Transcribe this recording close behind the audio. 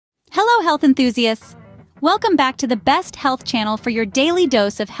Hello, health enthusiasts! Welcome back to the best health channel for your daily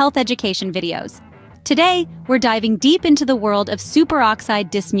dose of health education videos. Today, we're diving deep into the world of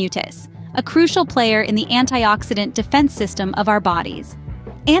superoxide dismutase, a crucial player in the antioxidant defense system of our bodies.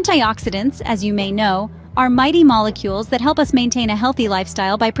 Antioxidants, as you may know, are mighty molecules that help us maintain a healthy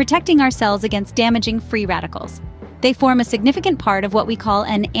lifestyle by protecting our cells against damaging free radicals. They form a significant part of what we call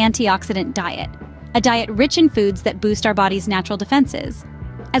an antioxidant diet, a diet rich in foods that boost our body's natural defenses.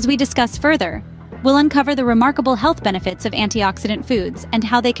 As we discuss further, we'll uncover the remarkable health benefits of antioxidant foods and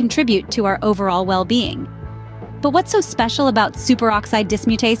how they contribute to our overall well-being. But what's so special about superoxide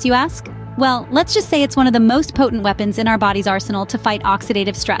dismutase, you ask? Well, let's just say it's one of the most potent weapons in our body's arsenal to fight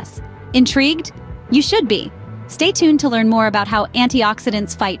oxidative stress. Intrigued? You should be. Stay tuned to learn more about how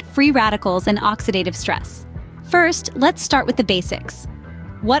antioxidants fight free radicals and oxidative stress. First, let's start with the basics.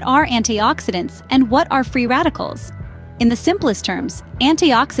 What are antioxidants and what are free radicals? In the simplest terms,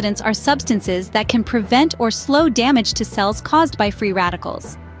 antioxidants are substances that can prevent or slow damage to cells caused by free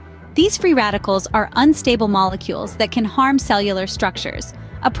radicals. These free radicals are unstable molecules that can harm cellular structures,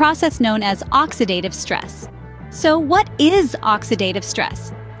 a process known as oxidative stress. So what is oxidative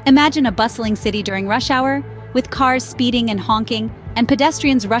stress? Imagine a bustling city during rush hour, with cars speeding and honking, and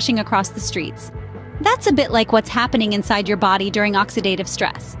pedestrians rushing across the streets. That's a bit like what's happening inside your body during oxidative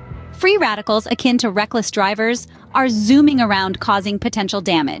stress. Free radicals, akin to reckless drivers, are zooming around causing potential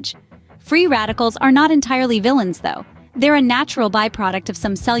damage. Free radicals are not entirely villains, though. They're a natural byproduct of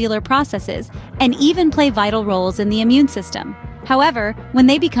some cellular processes and even play vital roles in the immune system. However, when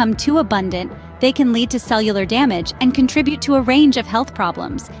they become too abundant, they can lead to cellular damage and contribute to a range of health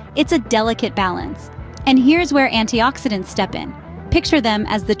problems. It's a delicate balance. And here's where antioxidants step in. Picture them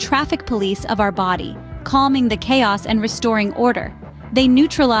as the traffic police of our body, calming the chaos and restoring order. They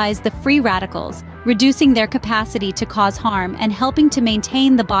neutralize the free radicals, reducing their capacity to cause harm and helping to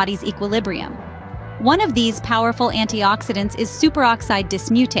maintain the body's equilibrium. One of these powerful antioxidants is superoxide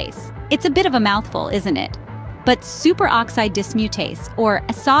dismutase. It's a bit of a mouthful, isn't it? But superoxide dismutase, or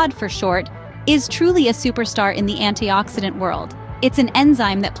SOD for short, is truly a superstar in the antioxidant world. It's an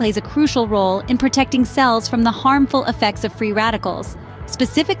enzyme that plays a crucial role in protecting cells from the harmful effects of free radicals,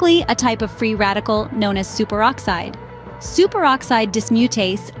 specifically a type of free radical known as superoxide. Superoxide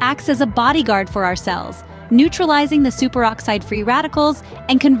dismutase acts as a bodyguard for our cells, neutralizing the superoxide free radicals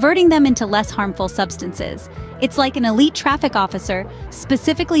and converting them into less harmful substances. It's like an elite traffic officer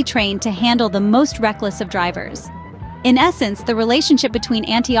specifically trained to handle the most reckless of drivers. In essence, the relationship between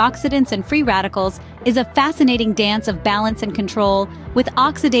antioxidants and free radicals is a fascinating dance of balance and control, with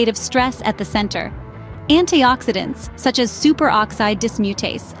oxidative stress at the center. Antioxidants, such as superoxide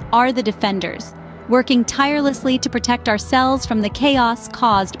dismutase, are the defenders, working tirelessly to protect our cells from the chaos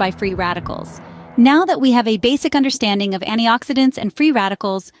caused by free radicals. Now that we have a basic understanding of antioxidants and free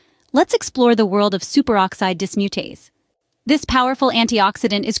radicals, let's explore the world of superoxide dismutase. This powerful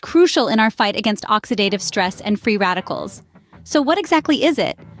antioxidant is crucial in our fight against oxidative stress and free radicals. So what exactly is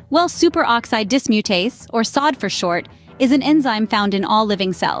it? Well, superoxide dismutase, or SOD for short, is an enzyme found in all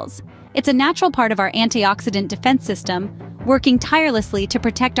living cells. It's a natural part of our antioxidant defense system, working tirelessly to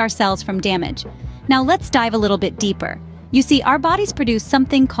protect our cells from damage. Now let's dive a little bit deeper. You see, our bodies produce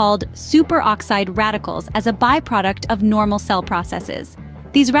something called superoxide radicals as a byproduct of normal cell processes.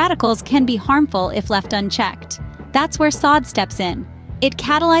 These radicals can be harmful if left unchecked. That's where SOD steps in. It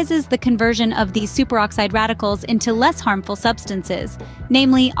catalyzes the conversion of these superoxide radicals into less harmful substances,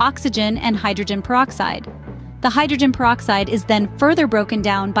 namely oxygen and hydrogen peroxide. The hydrogen peroxide is then further broken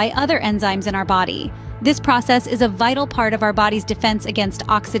down by other enzymes in our body. This process is a vital part of our body's defense against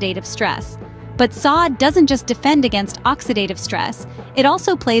oxidative stress. But SOD doesn't just defend against oxidative stress, it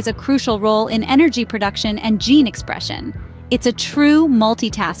also plays a crucial role in energy production and gene expression. It's a true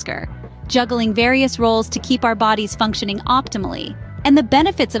multitasker, juggling various roles to keep our bodies functioning optimally. And the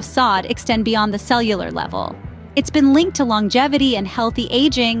benefits of SOD extend beyond the cellular level. It's been linked to longevity and healthy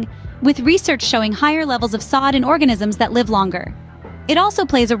aging, with research showing higher levels of SOD in organisms that live longer. It also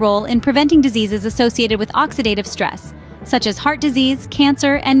plays a role in preventing diseases associated with oxidative stress, such as heart disease,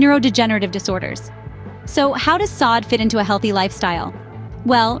 cancer, and neurodegenerative disorders. So how does SOD fit into a healthy lifestyle?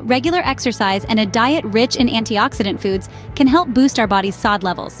 Well, regular exercise and a diet rich in antioxidant foods can help boost our body's SOD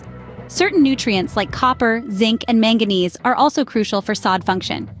levels. Certain nutrients like copper, zinc, and manganese are also crucial for SOD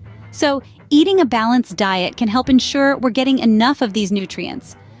function. So, eating a balanced diet can help ensure we're getting enough of these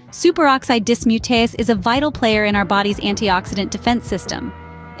nutrients. Superoxide dismutase is a vital player in our body's antioxidant defense system.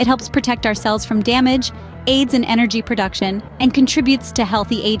 It helps protect our cells from damage, aids in energy production, and contributes to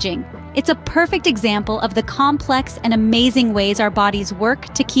healthy aging. It's a perfect example of the complex and amazing ways our bodies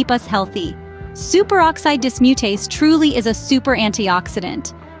work to keep us healthy. Superoxide dismutase truly is a super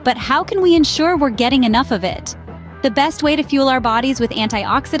antioxidant, But how can we ensure we're getting enough of it? The best way to fuel our bodies with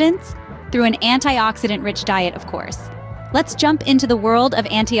antioxidants? Through an antioxidant-rich diet, of course. Let's jump into the world of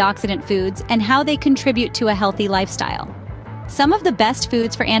antioxidant foods and how they contribute to a healthy lifestyle. Some of the best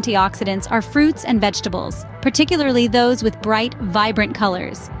foods for antioxidants are fruits and vegetables, particularly those with bright, vibrant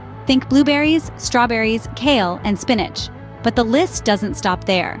colors. Think blueberries, strawberries, kale, and spinach. But the list doesn't stop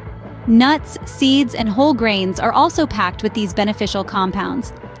there. Nuts, seeds, and whole grains are also packed with these beneficial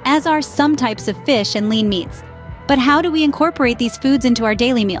compounds, as are some types of fish and lean meats. But how do we incorporate these foods into our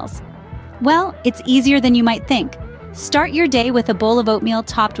daily meals? Well, it's easier than you might think. Start your day with a bowl of oatmeal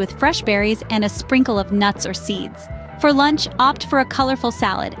topped with fresh berries and a sprinkle of nuts or seeds. For lunch, opt for a colorful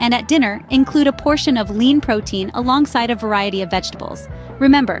salad, and at dinner, include a portion of lean protein alongside a variety of vegetables.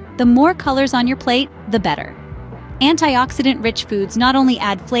 Remember, the more colors on your plate, the better. Antioxidant-rich foods not only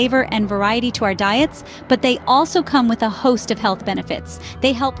add flavor and variety to our diets, but they also come with a host of health benefits.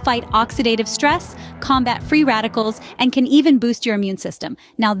 They help fight oxidative stress, combat free radicals, and can even boost your immune system.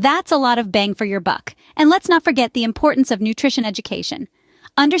 Now that's a lot of bang for your buck. And let's not forget the importance of nutrition education.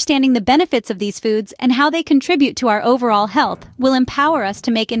 Understanding the benefits of these foods and how they contribute to our overall health will empower us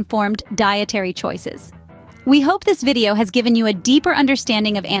to make informed dietary choices. We hope this video has given you a deeper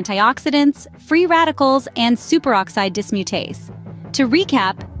understanding of antioxidants, free radicals, and superoxide dismutase. To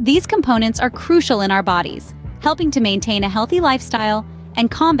recap, these components are crucial in our bodies, helping to maintain a healthy lifestyle and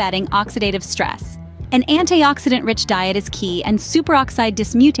combating oxidative stress. An antioxidant-rich diet is key, and superoxide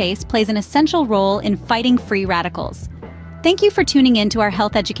dismutase plays an essential role in fighting free radicals. Thank you for tuning in to our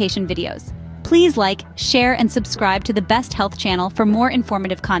health education videos. Please like, share, and subscribe to the Best Health channel for more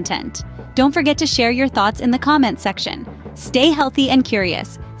informative content. Don't forget to share your thoughts in the comments section. Stay healthy and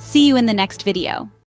curious. See you in the next video.